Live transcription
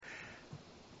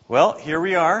Well, here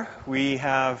we are. We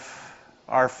have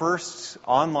our first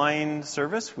online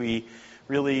service. We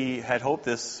really had hoped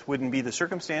this wouldn't be the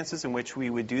circumstances in which we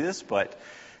would do this, but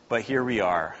here we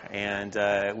are.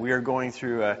 And we are going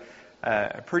through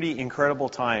a pretty incredible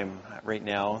time right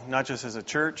now, not just as a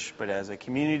church, but as a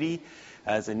community,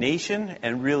 as a nation,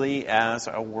 and really as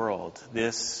a world.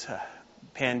 This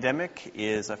pandemic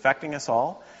is affecting us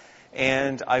all.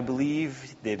 And I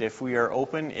believe that if we are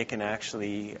open, it can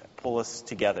actually pull us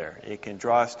together. It can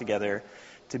draw us together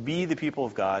to be the people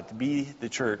of God, to be the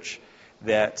church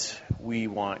that we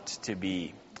want to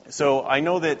be. So I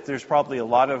know that there's probably a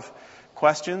lot of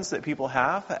questions that people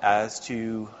have as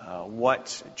to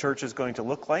what church is going to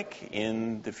look like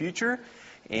in the future.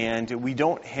 And we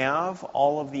don't have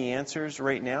all of the answers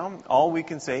right now. All we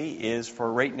can say is for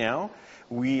right now,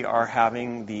 we are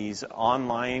having these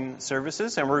online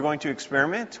services, and we're going to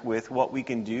experiment with what we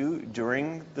can do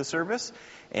during the service.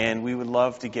 And we would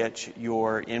love to get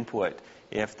your input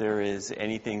if there is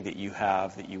anything that you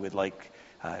have that you would like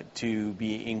to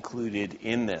be included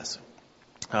in this.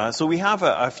 So we have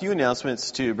a few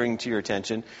announcements to bring to your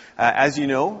attention. As you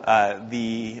know,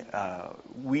 the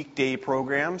weekday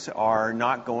programs are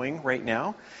not going right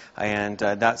now, and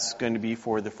that's going to be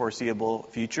for the foreseeable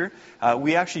future.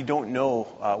 We actually don't know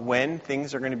when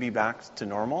things are going to be back to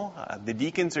normal. The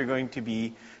deacons are going to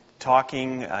be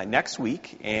talking next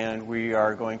week, and we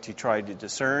are going to try to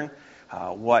discern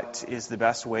what is the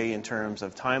best way in terms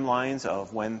of timelines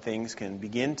of when things can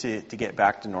begin to get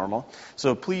back to normal.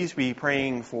 So please be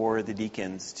praying for the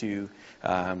deacons to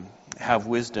have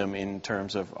wisdom in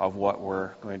terms of what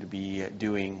we're going to be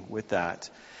doing with that.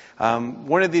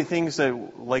 One of the things that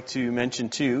I'd like to mention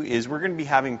too is we're going to be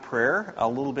having prayer a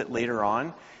little bit later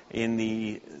on in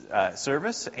the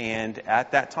service, and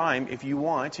at that time, if you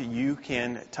want, you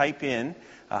can type in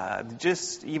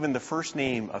just even the first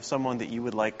name of someone that you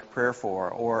would like prayer for,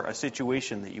 or a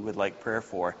situation that you would like prayer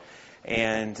for,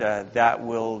 and that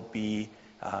will be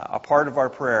a part of our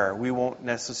prayer. We won't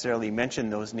necessarily mention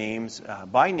those names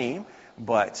by name,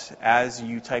 but as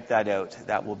you type that out,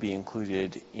 that will be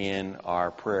included in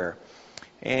our prayer.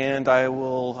 And I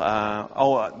will,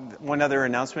 one other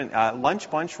announcement, Lunch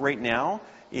Bunch right now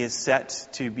is set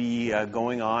to be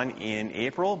going on in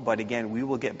April, but again, we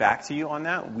will get back to you on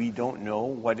that. We don't know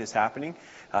what is happening.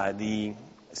 The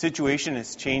situation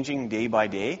is changing day by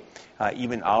day,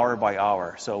 even hour by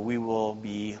hour, so we will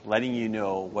be letting you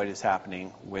know what is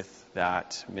happening with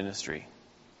that ministry.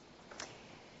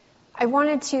 I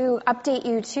wanted to update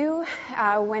you too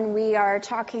when we are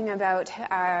talking about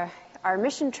our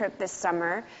mission trip this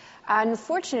summer.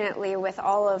 Unfortunately, with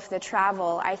all of the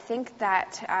travel, I think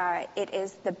that it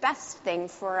is the best thing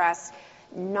for us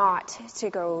not to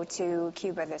go to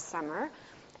Cuba this summer,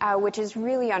 which is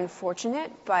really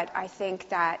unfortunate, but I think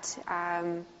that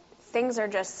things are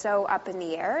just so up in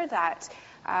the air that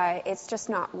it's just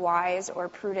not wise or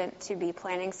prudent to be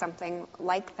planning something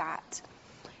like that.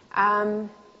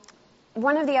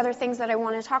 One of the other things that I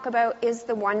want to talk about is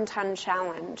the 1-ton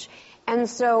challenge. And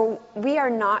so we are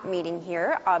not meeting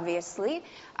here, obviously,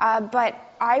 but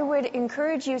I would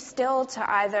encourage you still to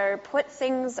either put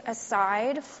things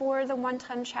aside for the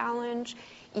 1-ton challenge.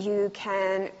 You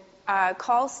can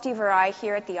call Steve or I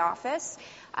here at the office,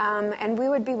 and we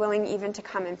would be willing even to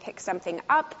come and pick something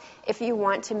up. If you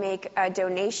want to make a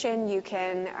donation, you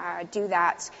can do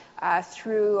that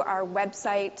through our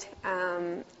website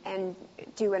and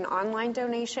do an online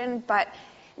donation. But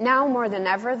now more than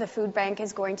ever, the food bank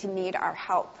is going to need our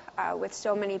help with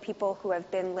so many people who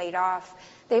have been laid off.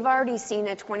 They've already seen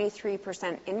a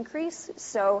 23% increase,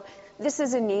 so this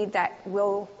is a need that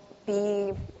will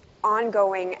be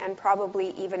ongoing and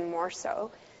probably even more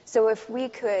so. So if we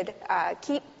could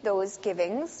keep those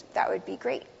givings, that would be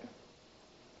great.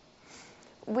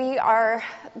 We are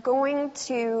going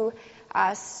to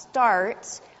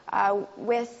start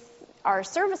with our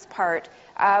service part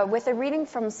with a reading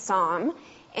from Psalm.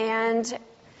 And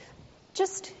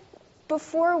just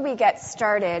before we get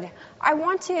started, I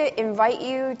want to invite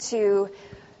you to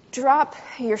drop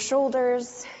your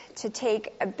shoulders, to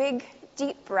take a big,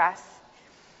 deep breath,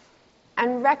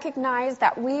 and recognize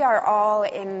that we are all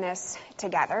in this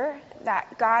together,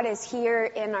 that God is here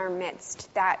in our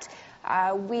midst, that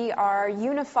we are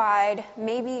unified,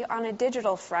 maybe on a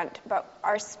digital front, but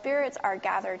our spirits are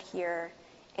gathered here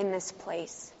in this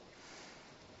place.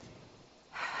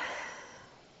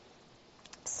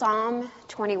 Psalm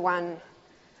 21.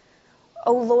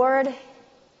 O Lord,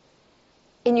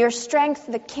 in your strength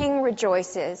the king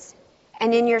rejoices,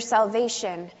 and in your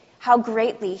salvation how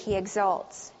greatly he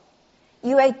exults.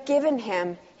 You have given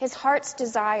him his heart's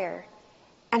desire,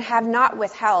 and have not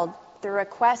withheld the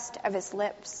request of his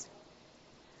lips.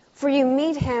 For you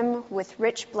meet him with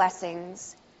rich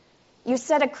blessings. You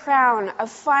set a crown of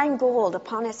fine gold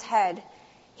upon his head.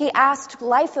 He asked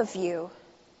life of you,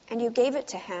 and you gave it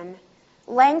to him,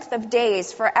 length of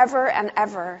days forever and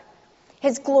ever.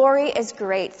 His glory is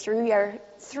great through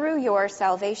your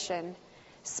salvation.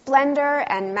 Splendor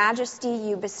and majesty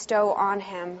you bestow on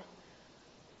him.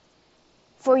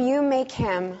 For you make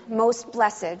him most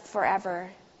blessed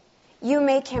forever. You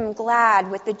make him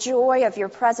glad with the joy of your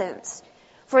presence.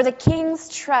 For the kings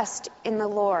trust in the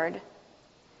Lord,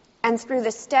 and through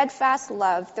the steadfast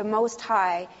love of the Most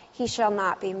High he shall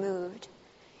not be moved.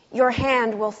 Your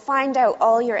hand will find out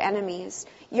all your enemies.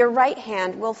 Your right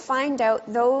hand will find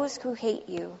out those who hate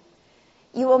you.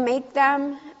 You will make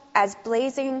them as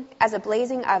a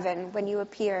blazing oven when you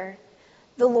appear.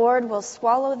 The Lord will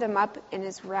swallow them up in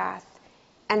his wrath,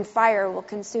 and fire will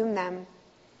consume them.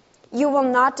 You will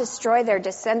not destroy their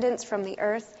descendants from the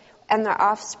earth, and their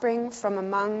offspring from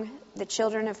among the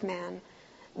children of man.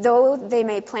 Though they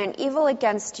may plan evil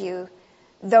against you,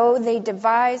 though they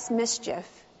devise mischief,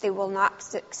 they will not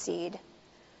succeed.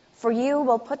 For you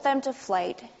will put them to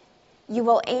flight. You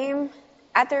will aim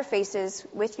at their faces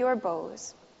with your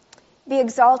bows. Be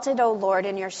exalted, O Lord,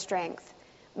 in your strength.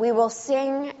 We will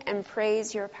sing and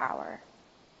praise your power.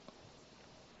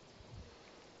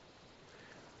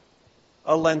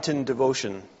 A Lenten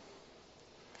devotion.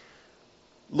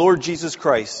 Lord Jesus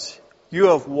Christ, you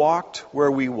have walked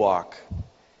where we walk,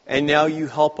 and now you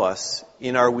help us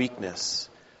in our weakness.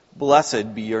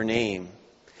 Blessed be your name.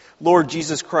 Lord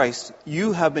Jesus Christ,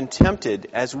 you have been tempted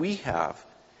as we have,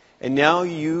 and now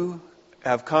you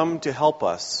have come to help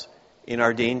us in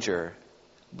our danger.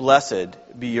 Blessed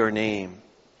be your name.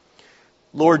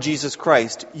 Lord Jesus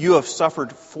Christ, you have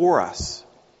suffered for us,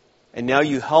 and now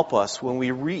you help us when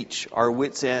we reach our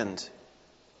wits' end.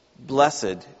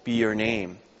 Blessed be your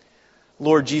name.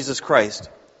 Lord Jesus Christ,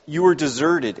 you were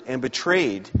deserted and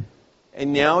betrayed,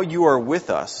 and now you are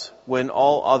with us when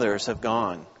all others have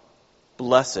gone.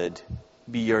 Blessed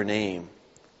be your name.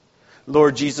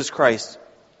 Lord Jesus Christ,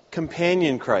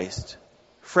 companion Christ,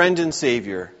 friend and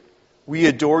Savior, we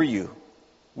adore you,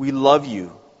 we love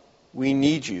you, we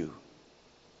need you.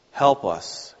 Help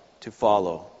us to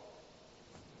follow.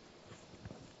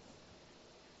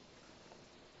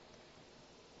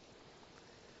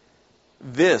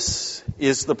 This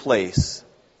is the place,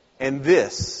 and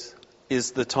this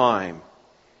is the time.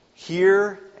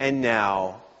 Here and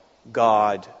now,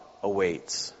 God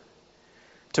awaits.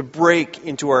 To break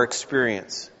into our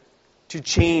experience, to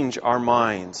change our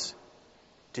minds,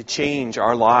 to change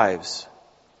our lives,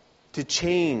 to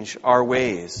change our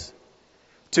ways,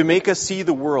 to make us see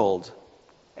the world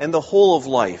and the whole of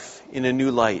life in a new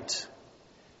light,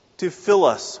 to fill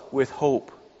us with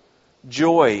hope,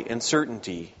 joy, and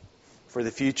certainty for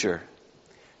the future.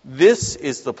 This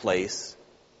is the place,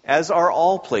 as are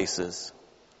all places.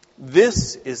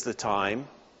 This is the time,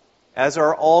 as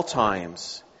are all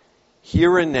times.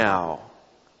 Here and now,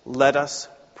 let us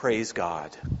praise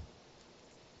God.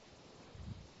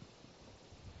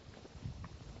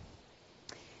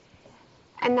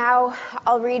 And now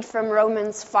I'll read from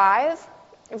Romans 5,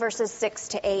 verses 6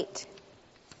 to 8.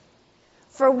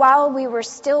 For while we were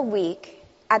still weak,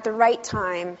 at the right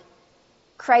time,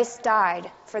 Christ died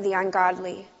for the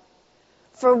ungodly.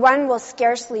 For one will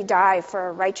scarcely die for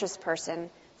a righteous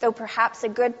person, though perhaps a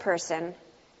good person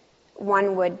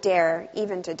one would dare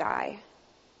even to die.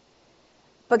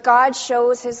 But God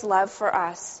shows his love for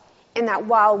us in that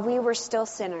while we were still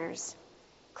sinners,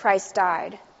 Christ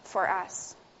died for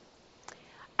us.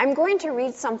 I'm going to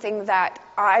read something that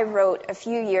I wrote a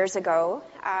few years ago.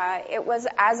 It was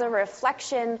as a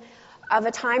reflection of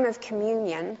a time of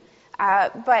communion,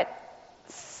 but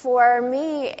for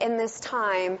me in this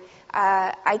time,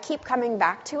 I keep coming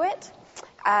back to it.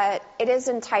 It is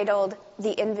entitled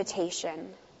The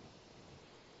Invitation.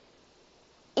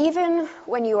 Even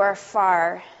when you are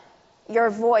far,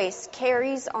 your voice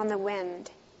carries on the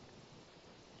wind.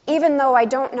 Even though I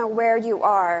don't know where you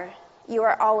are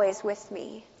always with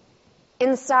me.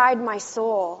 Inside my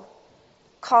soul,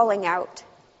 calling out,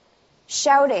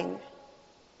 shouting,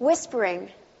 whispering,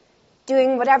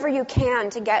 doing whatever you can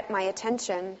to get my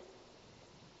attention.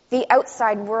 The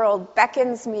outside world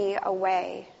beckons me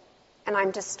away, and I'm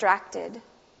distracted,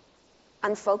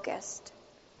 unfocused.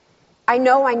 I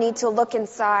know I need to look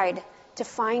inside to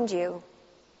find you,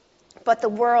 but the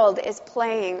world is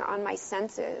playing on my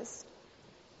senses.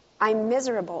 I'm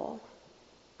miserable,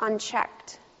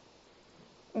 unchecked,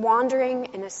 wandering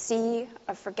in a sea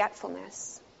of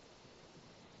forgetfulness.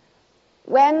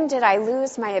 When did I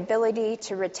lose my ability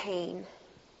to retain,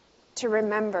 to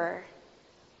remember,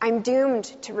 I'm doomed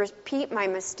to repeat my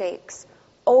mistakes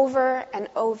over and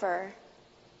over.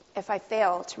 If I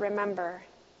fail to remember,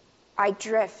 I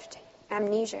drift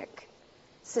amnesiac,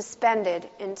 suspended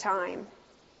in time.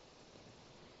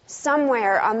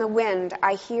 Somewhere on the wind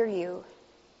I hear you,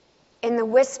 in the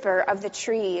whisper of the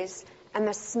trees and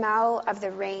the smell of the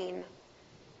rain.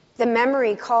 The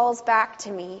memory calls back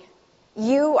to me.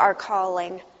 You are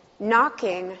calling,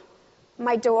 knocking.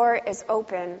 My door is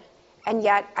open, and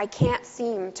yet I can't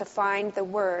seem to find the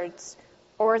words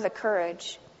or the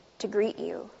courage to greet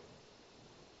you.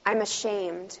 I'm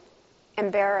ashamed,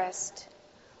 embarrassed.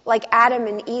 Like Adam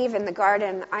and Eve in the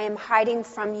garden, I am hiding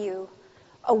from you,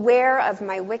 aware of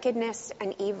my wickedness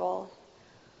and evil.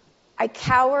 I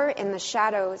cower in the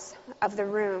shadows of the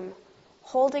room,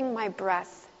 holding my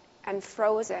breath and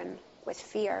frozen with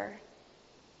fear.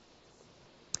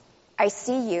 I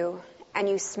see you and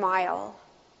you smile.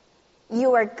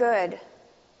 You are good,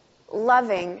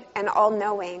 loving, and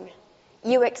all-knowing.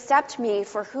 You accept me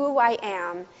for who I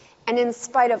am, and in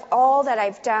spite of all that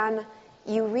I've done,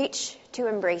 you reach to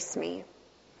embrace me.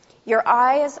 Your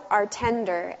eyes are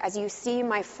tender as you see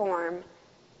my form.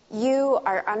 You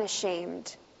are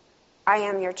unashamed. I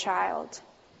am your child.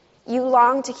 You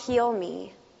long to heal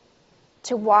me,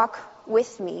 to walk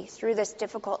with me through this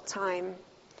difficult time.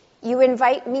 You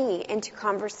invite me into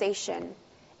conversation,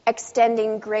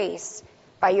 extending grace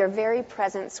by your very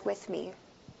presence with me.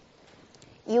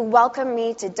 You welcome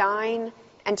me to dine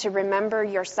and to remember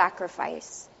your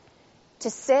sacrifice, to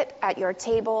sit at your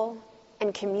table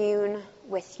and commune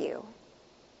with you.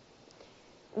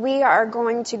 We are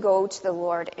going to go to the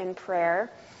Lord in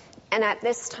prayer, and at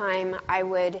this time I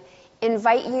would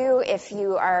invite you, if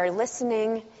you are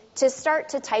listening, to start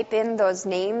to type in those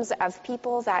names of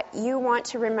people that you want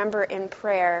to remember in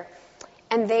prayer,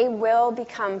 and they will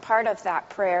become part of that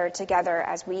prayer together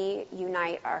as we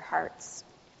unite our hearts.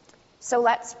 So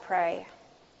let's pray.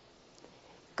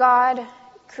 God,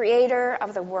 creator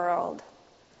of the world,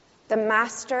 the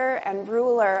master and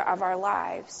ruler of our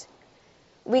lives,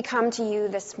 we come to you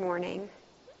this morning,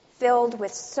 filled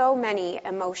with so many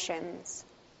emotions.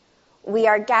 We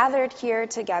are gathered here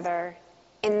together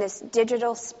in this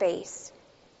digital space,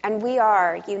 and we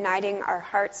are uniting our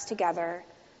hearts together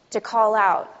to call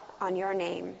out on your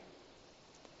name.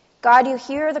 God, you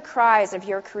hear the cries of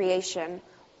your creation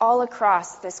all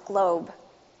across this globe.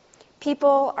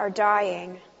 People are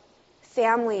dying.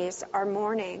 Families are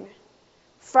mourning.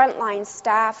 Frontline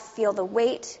staff feel the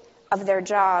weight of their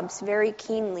jobs very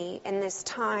keenly in this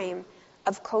time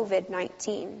of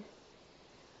COVID-19.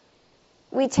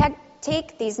 We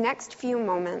take these next few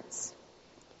moments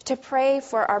to pray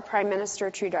for our Prime Minister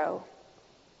Trudeau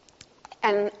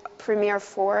and Premier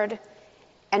Ford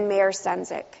and Mayor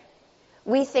Sendzik.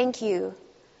 We thank you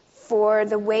for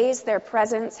the ways their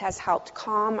presence has helped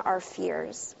calm our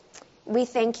fears. We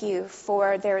thank you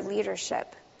for their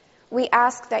leadership. We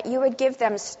ask that you would give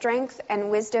them strength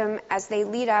and wisdom as they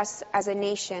lead us as a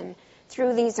nation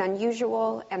through these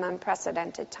unusual and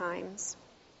unprecedented times.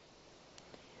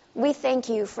 We thank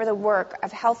you for the work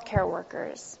of healthcare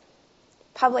workers,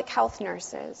 public health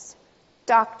nurses,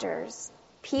 doctors,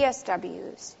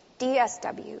 PSWs,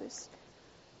 DSWs,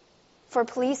 for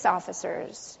police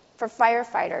officers, for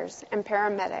firefighters and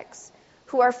paramedics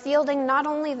who are fielding not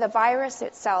only the virus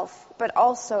itself, but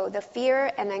also the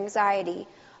fear and anxiety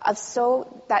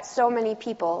that so many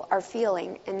people are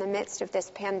feeling in the midst of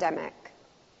this pandemic.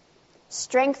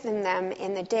 Strengthen them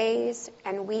in the days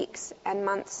and weeks and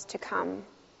months to come.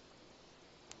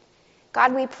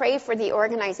 God, we pray for the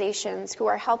organizations who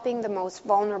are helping the most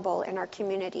vulnerable in our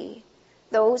community,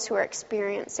 those who are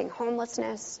experiencing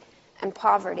homelessness and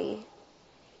poverty.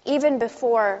 Even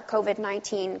before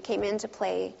COVID-19 came into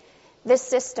play, this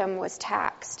system was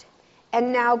taxed.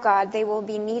 And now, God, they will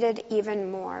be needed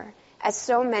even more, as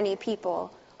so many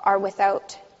people are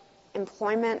without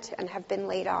employment and have been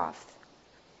laid off.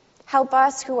 Help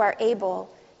us who are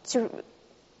able to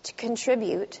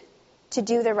contribute, to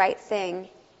do the right thing,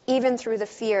 even through the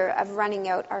fear of running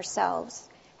out ourselves.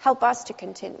 Help us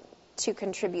to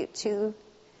contribute to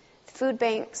food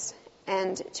banks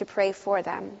and to pray for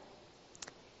them.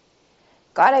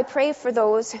 God, I pray for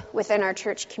those within our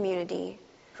church community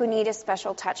who need a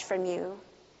special touch from you.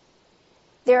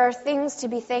 There are things to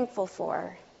be thankful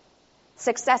for: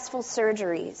 successful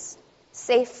surgeries,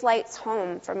 safe flights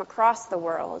home from across the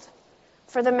world,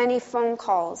 for the many phone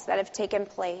calls that have taken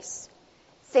place.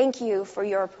 Thank you for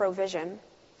your provision.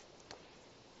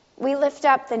 We lift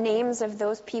up the names of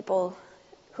those people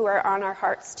who are on our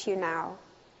hearts to you now.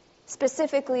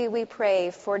 Specifically, we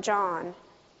pray for John,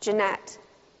 Jeanette,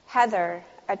 Heather,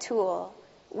 Atul,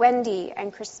 Wendy,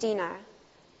 and Christina,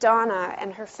 Donna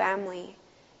and her family,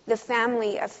 the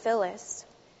family of Phyllis.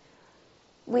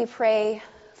 We pray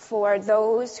for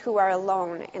those who are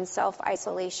alone in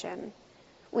self-isolation.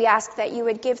 We ask that you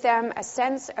would give them a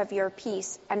sense of your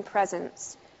peace and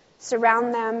presence.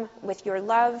 Surround them with your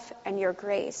love and your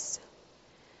grace.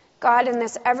 God, in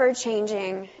this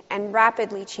ever-changing and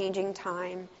rapidly changing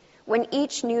time, when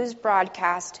each news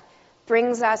broadcast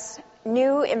brings us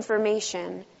new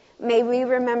information, may we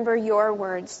remember your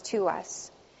words to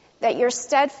us, that your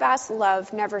steadfast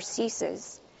love never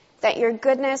ceases, that your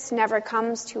goodness never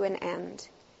comes to an end.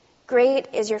 Great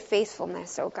is your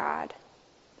faithfulness, O God.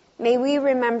 May we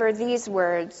remember these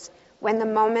words when the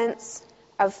moments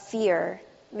of fear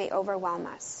may overwhelm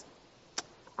us.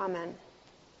 Amen.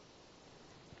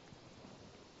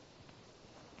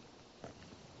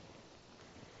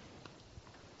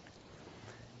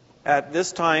 At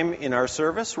this time in our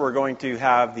service, we're going to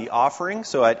have the offering.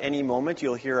 So at any moment,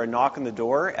 you'll hear a knock on the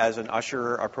door as an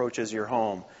usher approaches your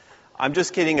home. I'm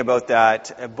just kidding about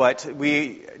that, but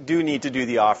we do need to do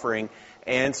the offering.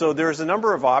 And so there's a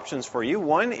number of options for you.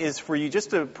 One is for you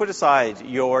just to put aside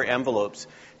your envelopes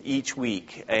each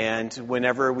week. And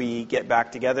whenever we get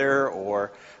back together,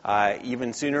 or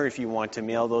even sooner if you want to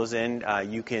mail those in,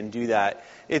 you can do that.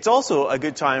 It's also a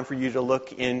good time for you to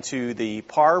look into the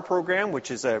PAR program, which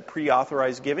is a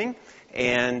pre-authorized giving.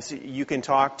 And you can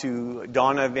talk to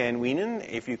Donna Van Wienen.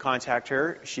 If you contact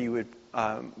her, she would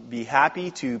be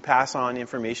happy to pass on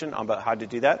information about how to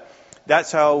do that.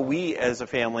 That's how we as a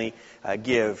family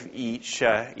give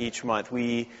each month.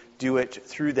 We do it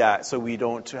through that, so we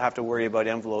don't have to worry about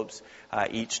envelopes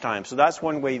each time. So that's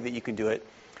one way that you can do it.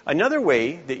 Another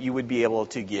way that you would be able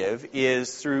to give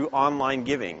is through online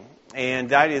giving. And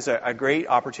that is a great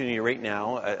opportunity right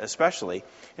now, especially.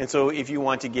 And so if you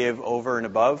want to give over and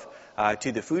above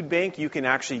to the food bank, you can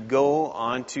actually go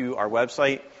onto our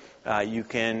website. You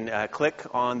can click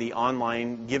on the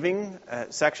online giving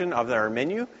section of our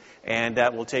menu, and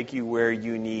that will take you where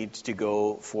you need to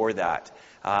go for that.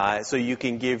 So you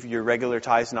can give your regular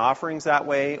tithes and offerings that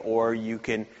way, or you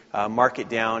can mark it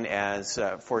down as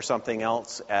for something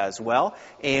else as well.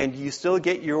 And you still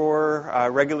get your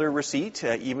regular receipt,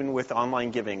 even with online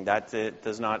giving. That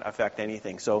does not affect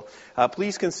anything. So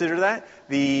please consider that.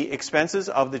 The expenses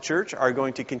of the church are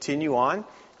going to continue on,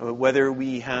 whether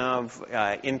we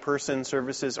have in-person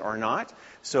services or not.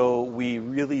 So we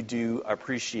really do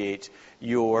appreciate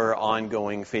your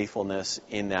ongoing faithfulness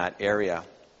in that area.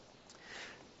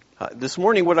 This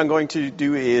morning, what I'm going to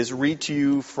do is read to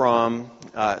you from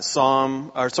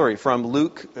from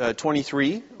Luke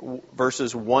 23,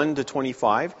 verses 1 to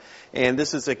 25, and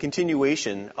this is a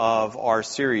continuation of our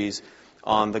series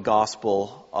on the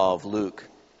Gospel of Luke.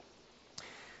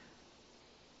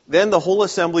 Then the whole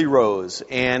assembly rose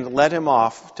and led him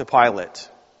off to Pilate,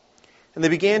 and they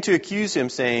began to accuse him,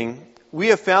 saying, "We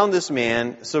have found this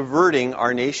man subverting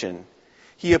our nation.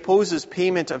 He opposes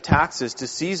payment of taxes to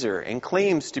Caesar and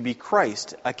claims to be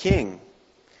Christ, a king."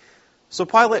 So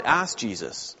Pilate asked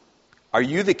Jesus, "Are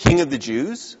you the king of the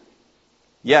Jews?"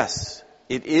 "Yes,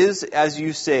 it is as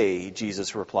you say,"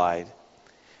 Jesus replied.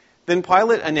 Then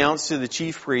Pilate announced to the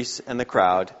chief priests and the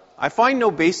crowd, "I find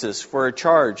no basis for a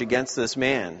charge against this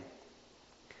man."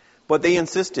 But they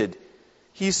insisted,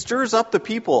 "He stirs up the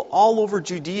people all over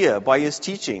Judea by his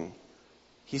teaching.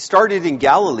 He started in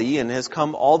Galilee and has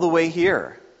come all the way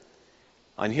here."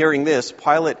 On hearing this,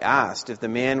 Pilate asked if the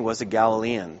man was a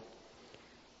Galilean.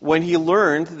 When he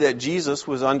learned that Jesus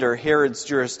was under Herod's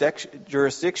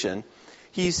jurisdiction,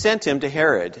 he sent him to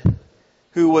Herod,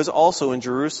 who was also in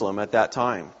Jerusalem at that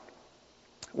time.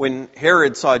 When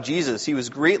Herod saw Jesus, he was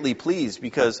greatly pleased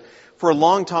because for a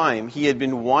long time he had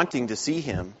been wanting to see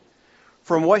him.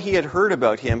 From what he had heard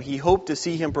about him, he hoped to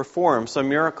see him perform some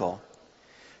miracle.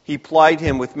 He plied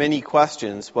him with many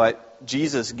questions, but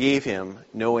Jesus gave him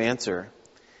no answer.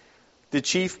 The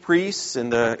chief priests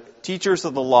and the teachers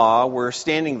of the law were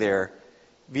standing there,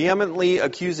 vehemently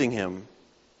accusing him.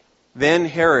 Then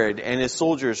Herod and his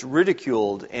soldiers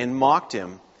ridiculed and mocked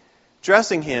him,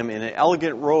 dressing him in an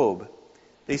elegant robe.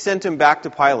 They sent him back to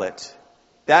Pilate.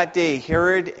 That day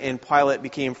Herod and Pilate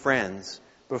became friends.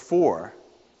 Before,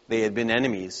 they had been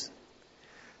enemies.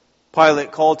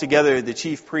 Pilate called together the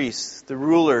chief priests, the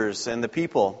rulers, and the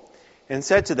people, and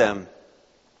said to them,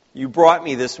 "You brought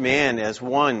me this man as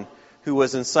one who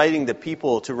was inciting the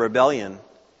people to rebellion.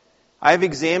 I have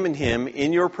examined him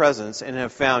in your presence and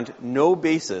have found no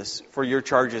basis for your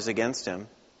charges against him.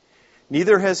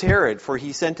 Neither has Herod, for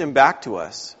he sent him back to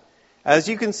us. As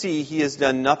you can see, he has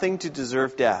done nothing to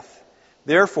deserve death.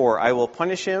 Therefore, I will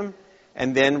punish him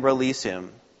and then release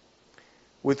him."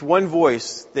 With one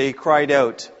voice, they cried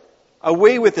out,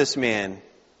 "Away with this man!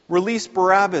 Release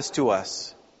Barabbas to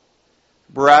us."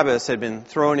 Barabbas had been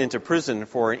thrown into prison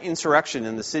for an insurrection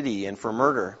in the city and for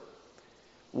murder.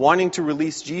 Wanting to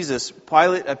release Jesus,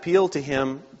 Pilate appealed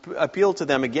to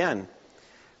them again.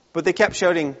 But they kept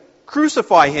shouting,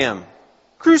 "Crucify him!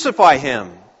 Crucify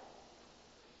him!"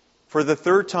 For the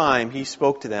third time he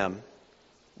spoke to them.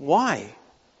 "Why?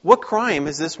 What crime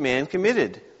has this man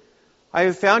committed? I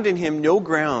have found in him no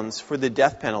grounds for the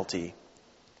death penalty.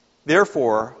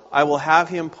 Therefore, I will have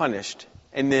him punished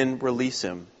and then release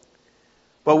him."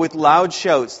 But with loud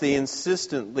shouts, they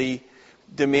insistently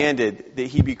demanded that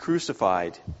he be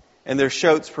crucified, and their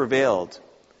shouts prevailed.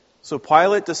 So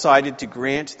Pilate decided to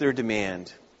grant their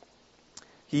demand.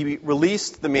 He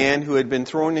released the man who had been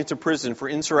thrown into prison for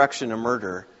insurrection and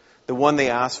murder, the one they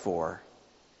asked for,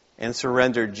 and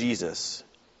surrendered Jesus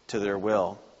to their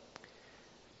will.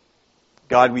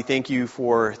 God, we thank you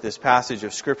for this passage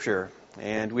of Scripture,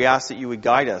 and we ask that you would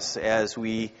guide us as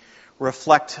we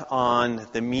reflect on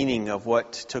the meaning of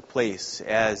what took place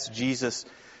as Jesus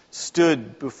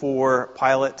stood before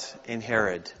Pilate and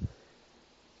Herod.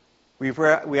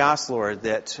 We ask, Lord,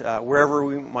 that wherever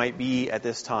we might be at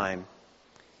this time,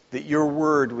 that your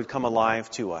word would come alive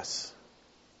to us.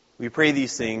 We pray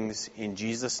these things in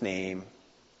Jesus' name.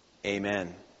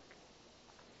 Amen.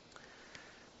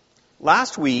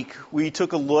 Last week, we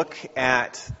took a look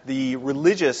at the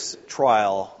religious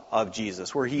trial of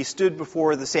Jesus, where he stood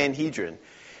before the Sanhedrin,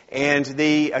 and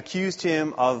they accused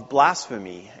him of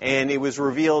blasphemy, and it was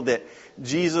revealed that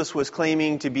Jesus was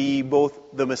claiming to be both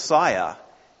the Messiah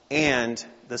and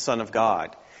the Son of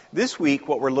God. This week,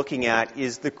 what we're looking at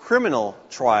is the criminal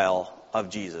trial of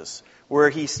Jesus, where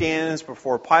he stands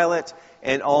before Pilate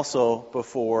and also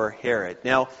before Herod.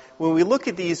 Now, when we look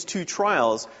at these two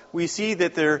trials, we see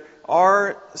that there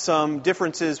are some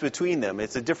differences between them.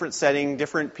 It's a different setting,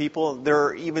 different people. There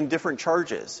are even different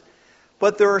charges.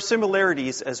 But there are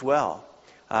similarities as well.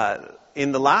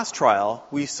 In the last trial,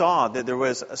 we saw that there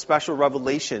was a special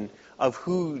revelation of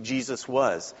who Jesus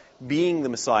was, being the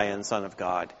Messiah and Son of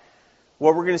God.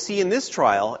 What we're going to see in this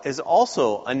trial is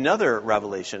also another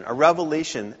revelation, a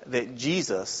revelation that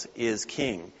Jesus is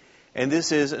King. And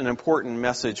this is an important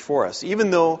message for us.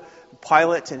 Even though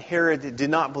Pilate and Herod did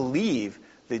not believe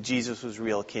that Jesus was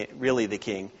really the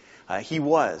king, he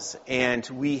was. And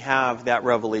we have that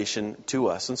revelation to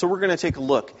us. And so we're going to take a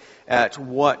look at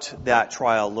what that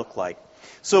trial looked like.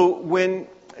 So when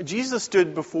Jesus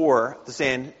stood before the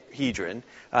Sanhedrin,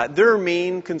 their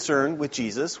main concern with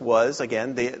Jesus was,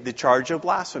 again, the charge of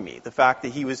blasphemy. The fact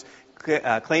that he was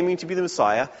claiming to be the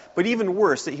Messiah, but even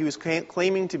worse, that he was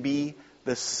claiming to be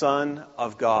the Son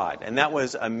of God. And that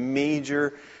was a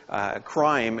major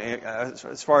crime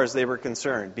as far as they were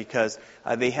concerned, because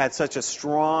they had such a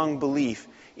strong belief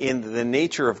in the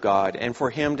nature of God, and for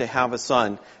him to have a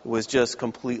son was just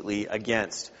completely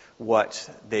against what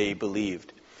they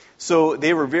believed. So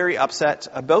they were very upset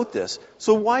about this.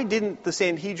 So why didn't the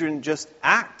Sanhedrin just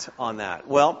act on that?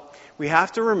 Well, we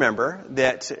have to remember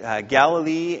that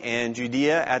Galilee and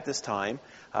Judea at this time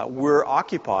were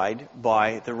occupied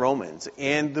by the Romans.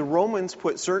 And the Romans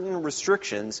put certain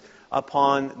restrictions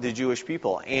upon the Jewish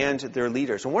people and their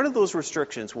leaders. And one of those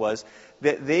restrictions was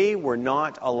that they were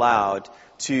not allowed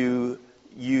to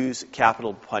use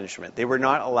capital punishment. They were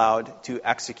not allowed to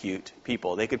execute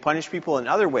people. They could punish people in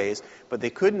other ways, but they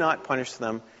could not punish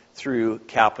them through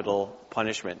capital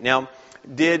punishment. Now,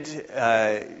 did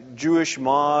Jewish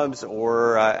mobs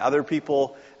or other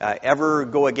people ever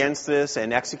go against this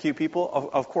and execute people?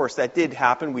 Of course, that did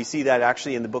happen. We see that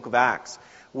actually in the book of Acts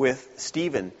with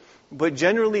Stephen. But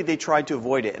generally, they tried to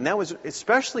avoid it. And that was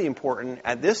especially important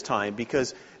at this time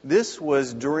because this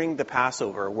was during the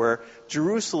Passover, where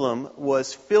Jerusalem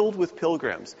was filled with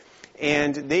pilgrims.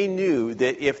 And they knew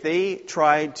that if they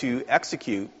tried to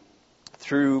execute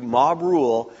through mob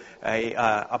rule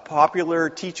a popular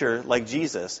teacher like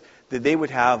Jesus, that they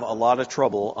would have a lot of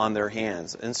trouble on their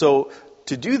hands. And so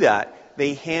to do that,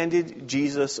 they handed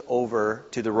Jesus over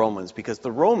to the Romans, because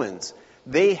the Romans,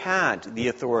 they had the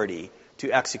authority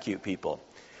to execute people.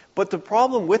 But the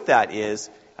problem with that is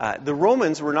the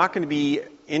Romans were not going to be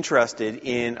interested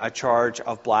in a charge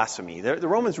of blasphemy. The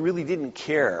Romans really didn't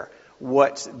care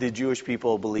what the Jewish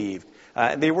people believed.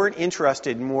 They weren't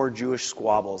interested in more Jewish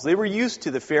squabbles. They were used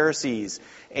to the Pharisees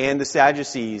and the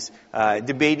Sadducees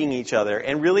debating each other,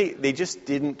 and really they just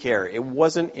didn't care. It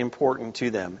wasn't important to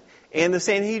them. And the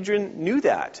Sanhedrin knew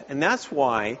that. And that's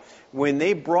why when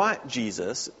they brought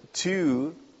Jesus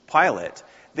to Pilate,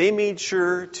 they made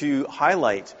sure to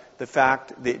highlight the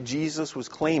fact that Jesus was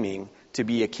claiming to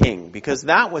be a king, because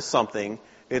that was something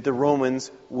that the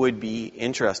Romans would be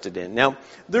interested in. Now,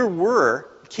 there were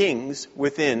kings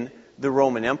within the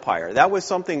Roman Empire. That was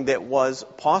something that was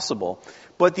possible.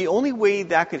 But the only way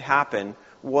that could happen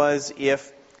was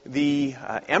if the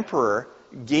emperor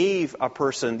gave a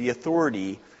person the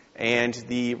authority and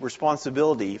the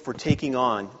responsibility for taking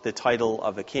on the title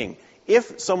of a king.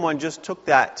 If someone just took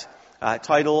that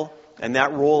title and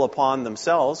that role upon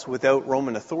themselves without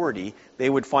Roman authority, they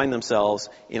would find themselves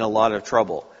in a lot of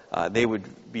trouble. They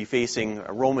would be facing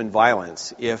Roman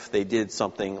violence if they did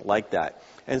something like that.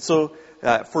 And so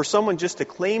for someone just to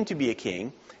claim to be a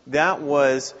king, that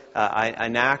was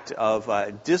an act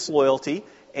of disloyalty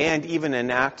and even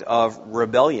an act of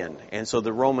rebellion. And so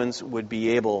the Romans would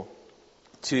be able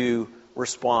to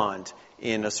respond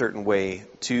in a certain way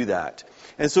to that.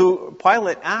 And so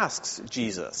Pilate asks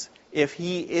Jesus if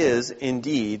he is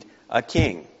indeed a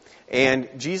king. And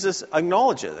Jesus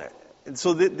acknowledges it. And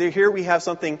so here we have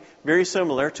something very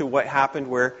similar to what happened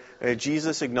where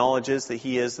Jesus acknowledges that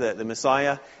he is the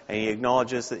Messiah, and he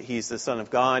acknowledges that he's the Son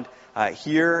of God.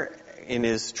 Here in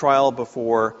his trial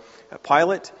before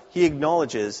Pilate, he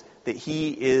acknowledges that he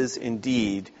is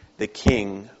indeed the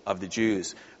King of the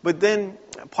Jews. But then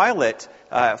Pilate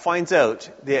finds out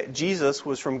that Jesus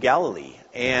was from Galilee,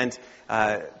 and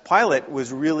Pilate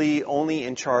was really only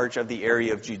in charge of the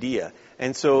area of Judea.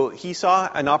 And so he saw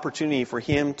an opportunity for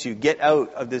him to get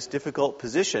out of this difficult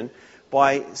position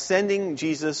by sending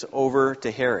Jesus over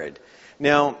to Herod.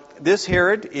 Now, this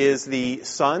Herod is the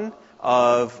son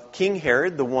of King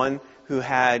Herod, the one who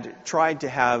had tried to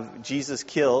have Jesus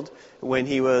killed when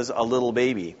he was a little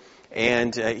baby.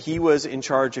 And he was in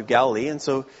charge of Galilee, and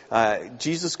so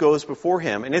Jesus goes before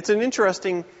him. And it's an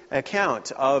interesting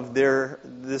account of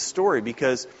this story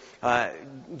because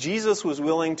Jesus was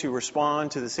willing to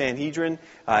respond to the Sanhedrin,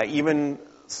 even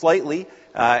slightly,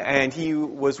 and he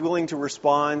was willing to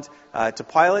respond to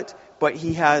Pilate, but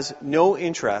he has no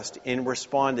interest in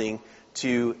responding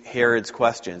to Herod's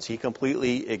questions. He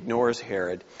completely ignores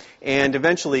Herod. And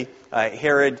eventually,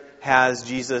 Herod has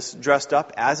Jesus dressed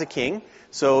up as a king.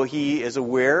 So he is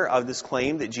aware of this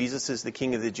claim that Jesus is the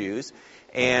King of the Jews,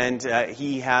 and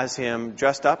he has him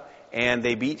dressed up, and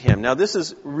they beat him. Now, this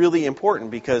is really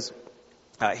important because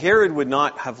Herod would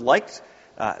not have liked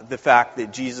the fact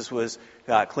that Jesus was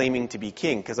claiming to be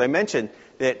king, because I mentioned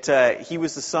that he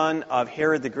was the son of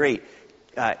Herod the Great.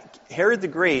 Herod the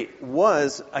Great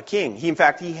was a king. In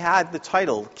fact, he had the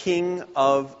title King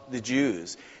of the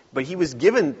Jews, but he was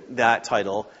given that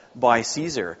title by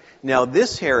Caesar. Now,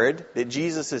 this Herod that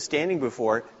Jesus is standing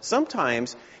before,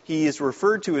 sometimes he is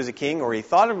referred to as a king, or he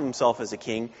thought of himself as a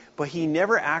king, but he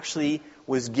never actually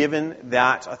was given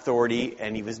that authority,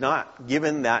 and he was not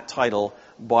given that title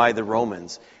by the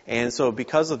Romans. And so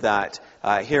because of that,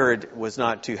 Herod was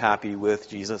not too happy with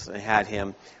Jesus and had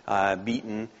him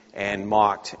beaten and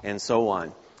mocked and so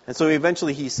on. And so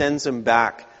eventually he sends him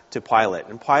back to Pilate,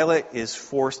 and Pilate is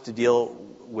forced to deal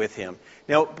with him.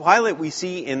 Now, Pilate, we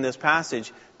see in this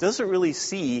passage, doesn't really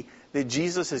see that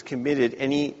Jesus has committed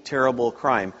any terrible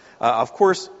crime. Of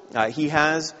course, he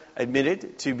has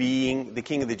admitted to being the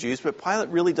King of the Jews, but Pilate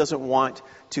really doesn't want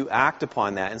to act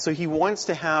upon that. And so he wants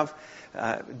to have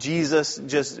Jesus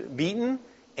just beaten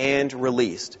and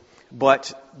released.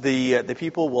 But the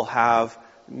people will have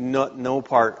no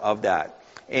part of that.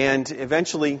 And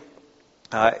eventually,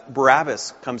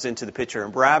 Barabbas comes into the picture.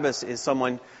 And Barabbas is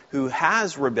someone who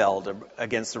has rebelled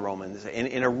against the Romans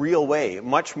in a real way,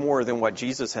 much more than what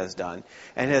Jesus has done,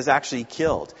 and has actually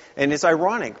killed. And it's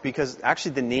ironic because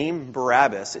actually the name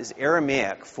Barabbas is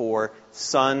Aramaic for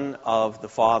son of the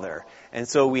Father. And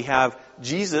so we have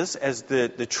Jesus as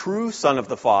the true son of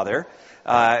the Father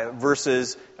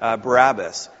versus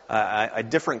Barabbas, a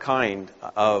different kind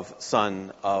of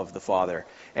son of the Father.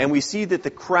 And we see that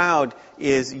the crowd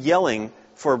is yelling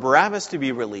for Barabbas to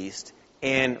be released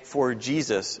and for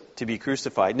Jesus to be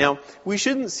crucified. Now, we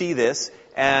shouldn't see this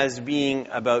as being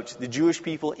about the Jewish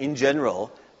people in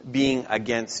general being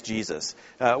against Jesus.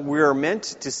 We're meant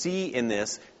to see in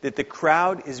this that the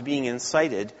crowd is being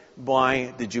incited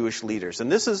by the Jewish leaders.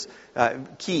 And this is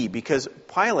key because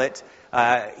Pilate,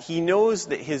 he knows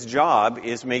that his job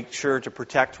is make sure to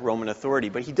protect Roman authority,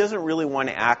 but he doesn't really want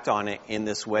to act on it in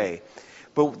this way.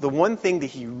 But the one thing that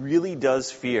he really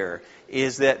does fear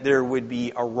is that there would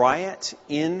be a riot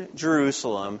in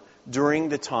Jerusalem during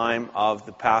the time of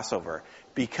the Passover,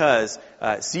 because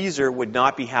Caesar would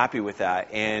not be happy with that,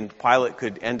 and Pilate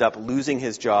could end up losing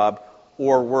his job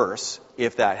or worse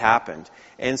if that happened.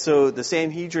 And so the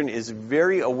Sanhedrin is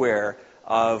very aware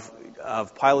of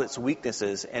Pilate's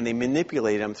weaknesses, and they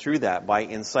manipulate him through that by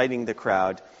inciting the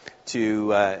crowd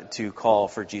to call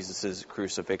for Jesus'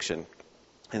 crucifixion.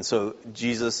 And so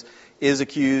Jesus is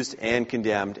accused and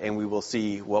condemned, and we will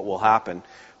see what will happen.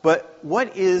 But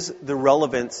what is the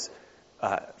relevance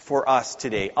for us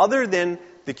today, other than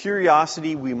the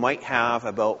curiosity we might have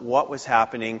about what was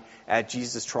happening at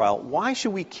Jesus' trial? Why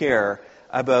should we care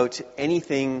about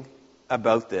anything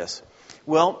about this?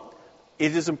 Well,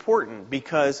 it is important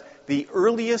because the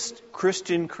earliest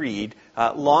Christian creed,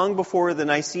 long before the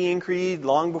Nicene Creed,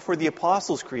 long before the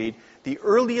Apostles' Creed, the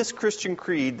earliest Christian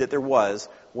creed that there was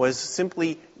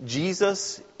simply,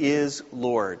 Jesus is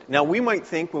Lord. Now, we might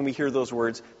think when we hear those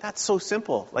words, that's so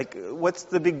simple. Like, what's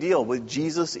the big deal with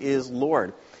Jesus is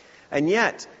Lord? And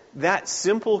yet, that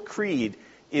simple creed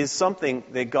is something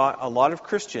that got a lot of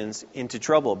Christians into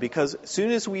trouble, because as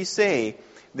soon as we say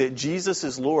that Jesus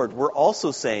is Lord, we're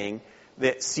also saying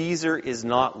that Caesar is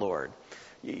not Lord.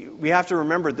 We have to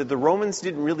remember that the Romans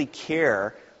didn't really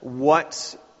care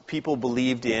what people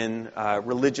believed in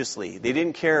religiously. They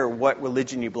didn't care what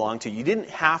religion you belonged to. You didn't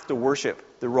have to worship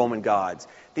the Roman gods.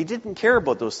 They didn't care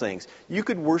about those things. You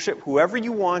could worship whoever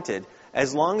you wanted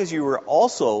as long as you were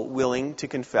also willing to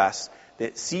confess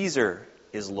that Caesar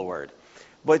is Lord.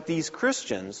 But these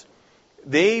Christians,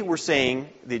 they were saying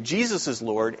that Jesus is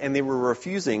Lord, and they were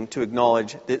refusing to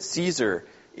acknowledge that Caesar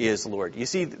is Lord. You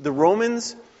see, the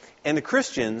Romans and the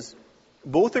Christians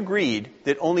both agreed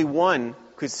that only one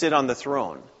could sit on the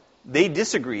throne. They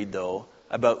disagreed, though,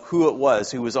 about who it was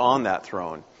who was on that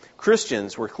throne.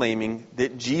 Christians were claiming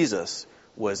that Jesus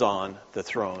was on the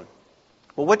throne.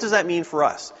 Well, what does that mean for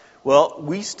us? Well,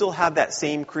 we still have that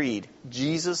same creed.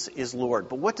 Jesus is Lord.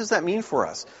 But what does that mean for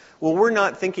us? Well, we're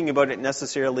not thinking about it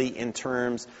necessarily in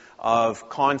terms of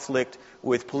conflict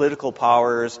with political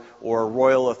powers or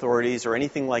royal authorities or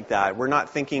anything like that. We're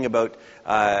not thinking about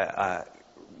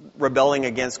rebelling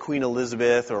against Queen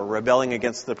Elizabeth or rebelling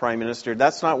against the Prime Minister.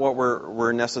 That's not what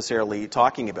we're necessarily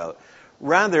talking about.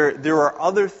 Rather, there are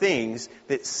other things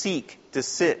that seek to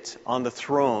sit on the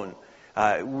throne.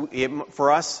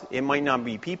 For us, it might not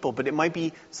be people, but it might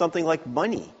be something like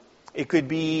money. It could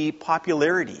be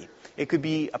popularity. It could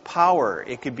be a power.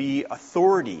 It could be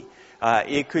authority.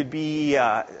 It could be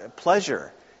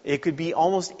pleasure. It could be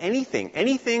almost anything.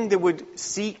 Anything that would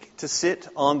seek to sit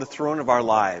on the throne of our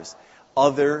lives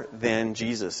other than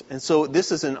Jesus. And so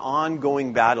this is an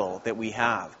ongoing battle that we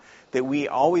have, that we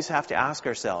always have to ask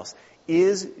ourselves,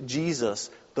 is Jesus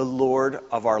the Lord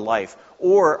of our life?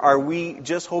 Or are we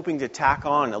just hoping to tack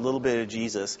on a little bit of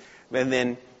Jesus and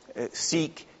then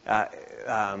seek to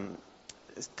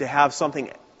have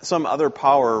some other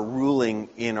power ruling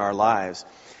in our lives?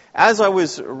 As I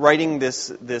was writing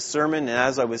this sermon, and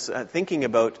as I was thinking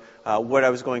about what I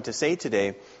was going to say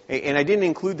today, and I didn't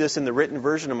include this in the written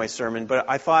version of my sermon, but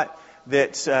I thought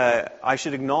that I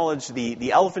should acknowledge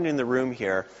the elephant in the room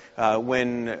here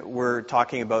when we're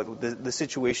talking about the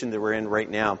situation that we're in right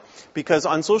now. Because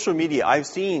on social media, I've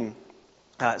seen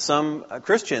some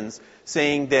Christians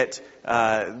saying that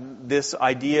this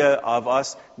idea of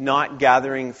us not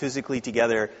gathering physically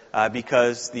together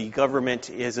because the government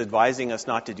is advising us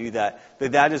not to do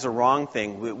that is a wrong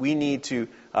thing. We need to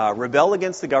rebel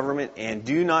against the government and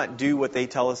do not do what they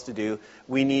tell us to do.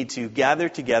 We need to gather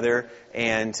together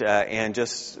and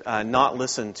just not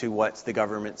listen to what the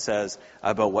government says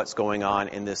about what's going on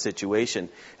in this situation.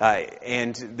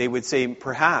 And they would say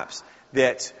perhaps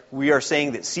that we are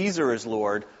saying that Caesar is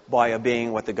Lord by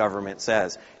obeying what the government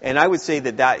says. And I would say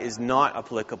that that is not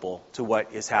applicable to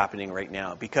what is happening right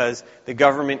now, because the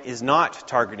government is not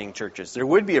targeting churches. There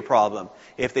would be a problem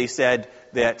if they said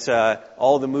that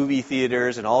all the movie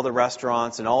theaters and all the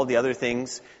restaurants and all the other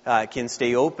things can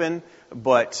stay open,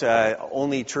 but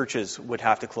only churches would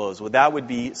have to close. Well, that would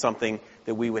be something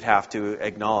that we would have to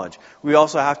acknowledge. We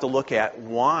also have to look at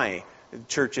why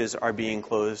churches are being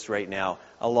closed right now,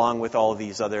 along with all of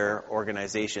these other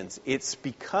organizations. It's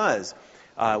because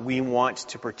we want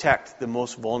to protect the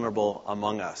most vulnerable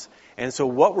among us. And so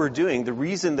what we're doing, the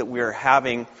reason that we're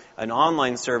having an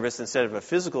online service instead of a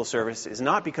physical service, is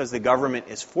not because the government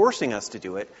is forcing us to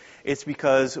do it. It's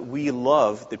because we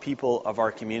love the people of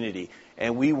our community,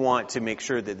 and we want to make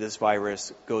sure that this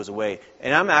virus goes away.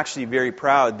 And I'm actually very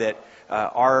proud that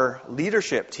our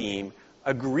leadership team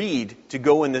agreed to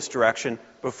go in this direction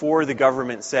before the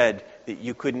government said that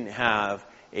you couldn't have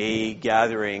a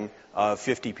gathering of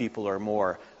 50 people or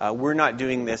more. We're not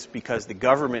doing this because the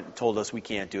government told us we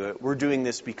can't do it. We're doing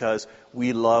this because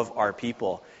we love our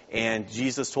people. And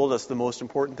Jesus told us the most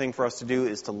important thing for us to do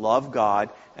is to love God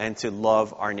and to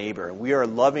love our neighbor. And we are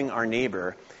loving our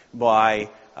neighbor by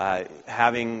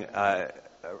having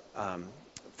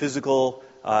physical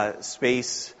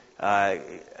space,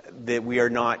 that we are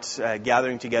not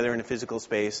gathering together in a physical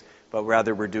space, but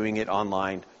rather we're doing it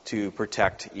online to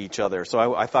protect each other.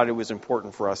 So I thought it was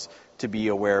important for us to be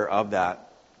aware of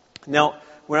that. Now,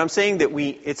 when I'm saying that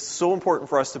it's so important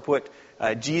for us to put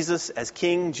Jesus as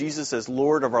King, Jesus as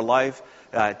Lord of our life,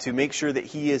 to make sure that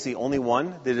He is the only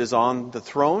one that is on the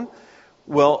throne,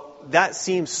 well, that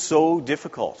seems so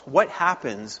difficult. What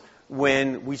happens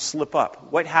when we slip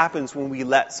up? What happens when we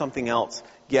let something else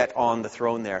get on the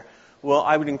throne there? Well,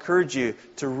 I would encourage you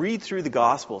to read through the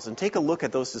Gospels and take a look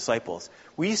at those disciples.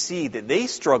 We see that they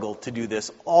struggled to do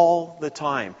this all the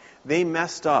time. They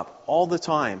messed up all the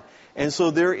time. And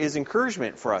so there is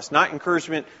encouragement for us. Not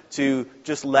encouragement to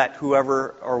just let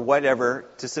whoever or whatever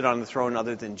to sit on the throne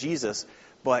other than Jesus,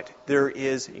 but there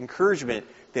is encouragement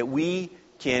that we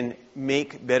can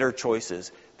make better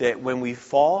choices. That when we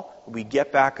fall, we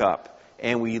get back up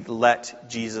and we let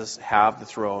Jesus have the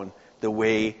throne the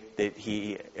way that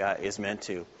He is meant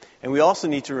to. And we also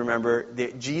need to remember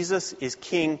that Jesus is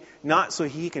King not so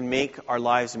He can make our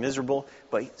lives miserable,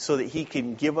 but so that He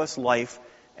can give us life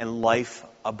and life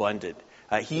abundant.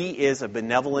 He is a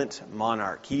benevolent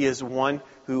monarch. He is one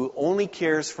who only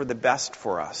cares for the best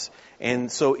for us.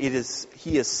 And so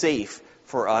He is safe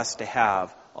for us to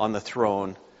have on the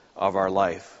throne of our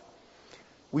life.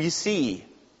 We see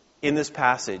in this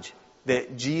passage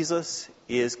that Jesus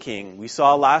is King. We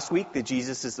saw last week that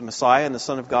Jesus is the Messiah and the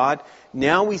Son of God.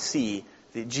 Now we see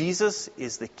that Jesus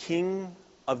is the King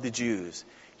of the Jews.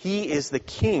 He is the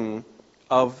King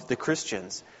of the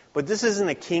Christians. But this isn't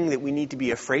a king that we need to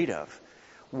be afraid of.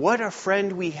 What a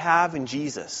friend we have in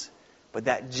Jesus, but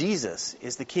that Jesus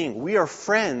is the King. We are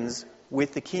friends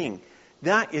with the King.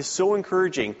 That is so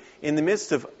encouraging. In the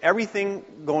midst of everything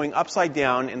going upside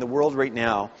down in the world right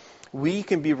now, we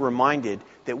can be reminded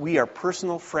that we are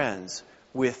personal friends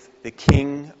with the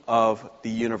King of the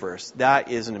universe.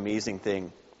 That is an amazing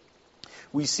thing.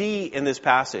 We see in this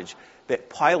passage that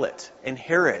Pilate and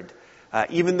Herod,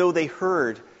 even though they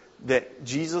heard that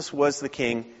Jesus was the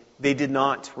King, they did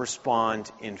not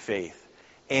respond in faith.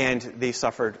 And they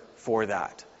suffered for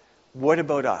that. What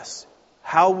about us?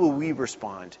 How will we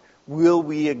respond? Will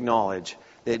we acknowledge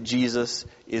that Jesus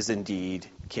is indeed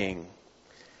King?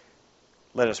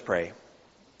 Let us pray.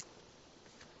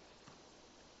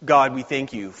 God, we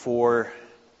thank You for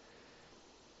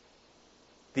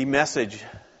the message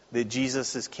that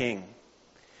Jesus is King.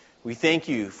 We thank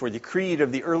You for the creed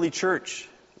of the early church,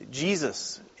 that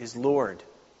Jesus is Lord.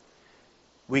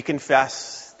 We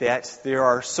confess that there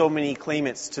are so many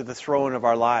claimants to the throne of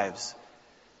our lives.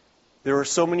 There are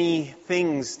so many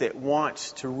things that want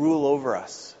to rule over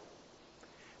us.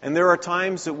 And there are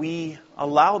times that we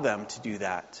allow them to do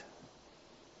that.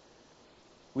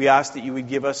 We ask that You would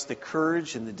give us the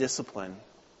courage and the discipline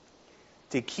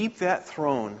to keep that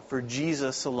throne for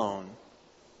Jesus alone.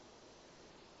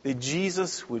 That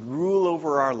Jesus would rule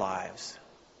over our lives.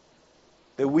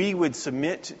 That we would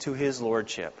submit to His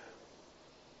lordship.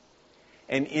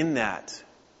 And in that,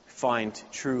 find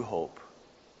true hope.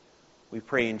 We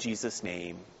pray in Jesus'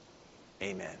 name.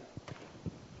 Amen.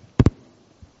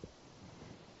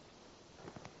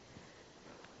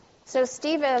 So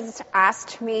Steve has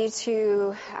asked me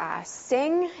to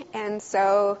sing, and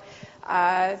so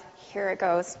here it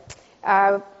goes.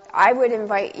 I would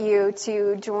invite you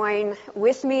to join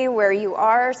with me where you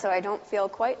are so I don't feel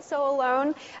quite so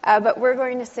alone, but we're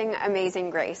going to sing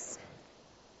Amazing Grace.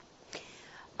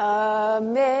 Amazing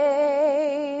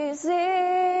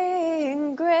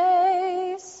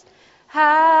grace,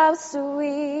 how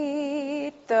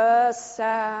sweet the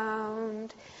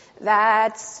sound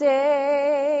that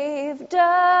saved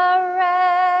a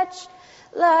wretch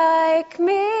like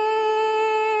me.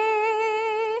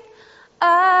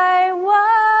 I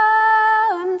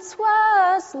once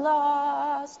was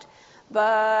lost,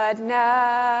 but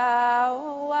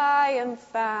now I am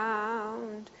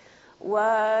found.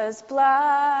 Was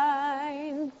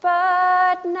blind,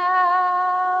 but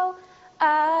now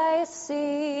I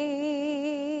see.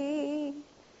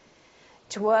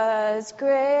 'Twas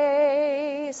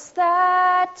grace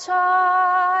that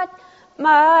taught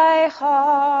my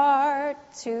heart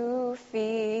to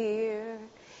fear,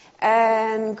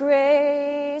 and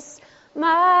grace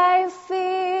my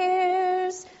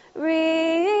fears relieved.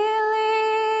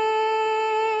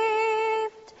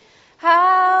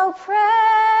 How precious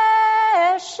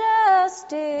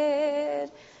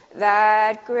did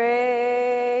that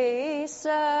grace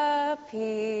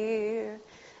appear,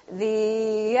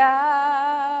 the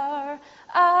hour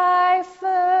I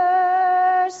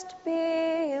first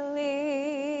believed.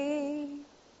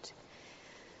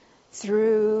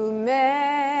 Through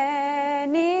many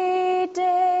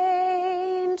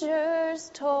dangers,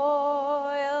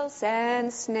 toils,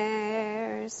 and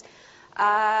snares,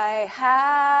 I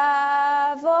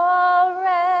have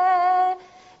already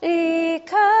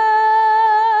come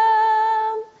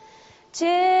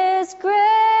 'tis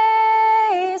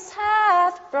grace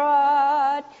hath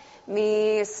brought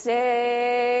me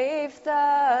safe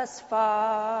thus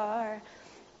far,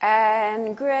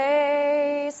 and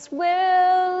grace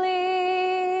will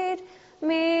lead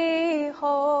me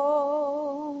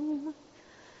home.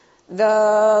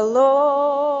 The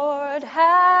Lord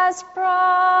has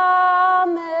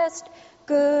promised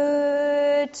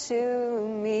good to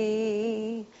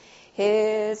me.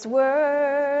 His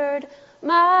word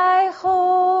my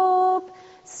hope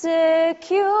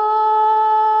secures.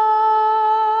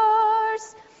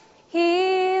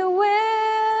 He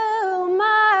will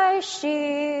my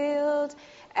shield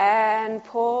and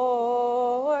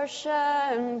portion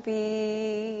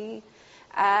be,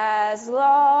 as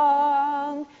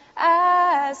long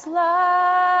as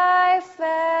life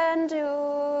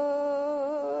endures.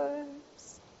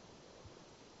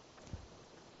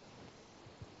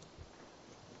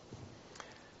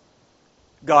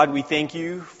 God, we thank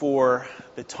you for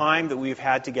the time that we've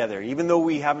had together. Even though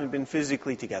we haven't been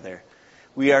physically together,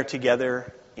 we are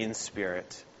together in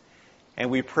spirit. And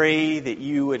we pray that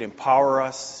you would empower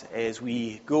us as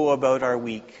we go about our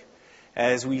week,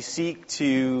 as we seek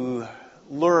to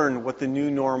learn what the new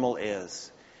normal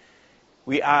is.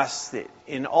 We ask that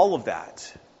in all of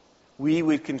that, we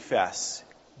would confess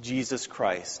Jesus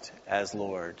Christ as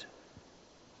Lord.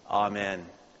 Amen.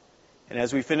 And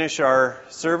as we finish our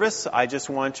service, I just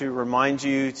want to remind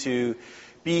you to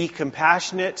be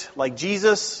compassionate like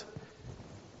Jesus,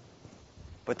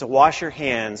 but to wash your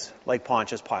hands like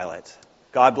Pontius Pilate.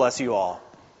 God bless you all.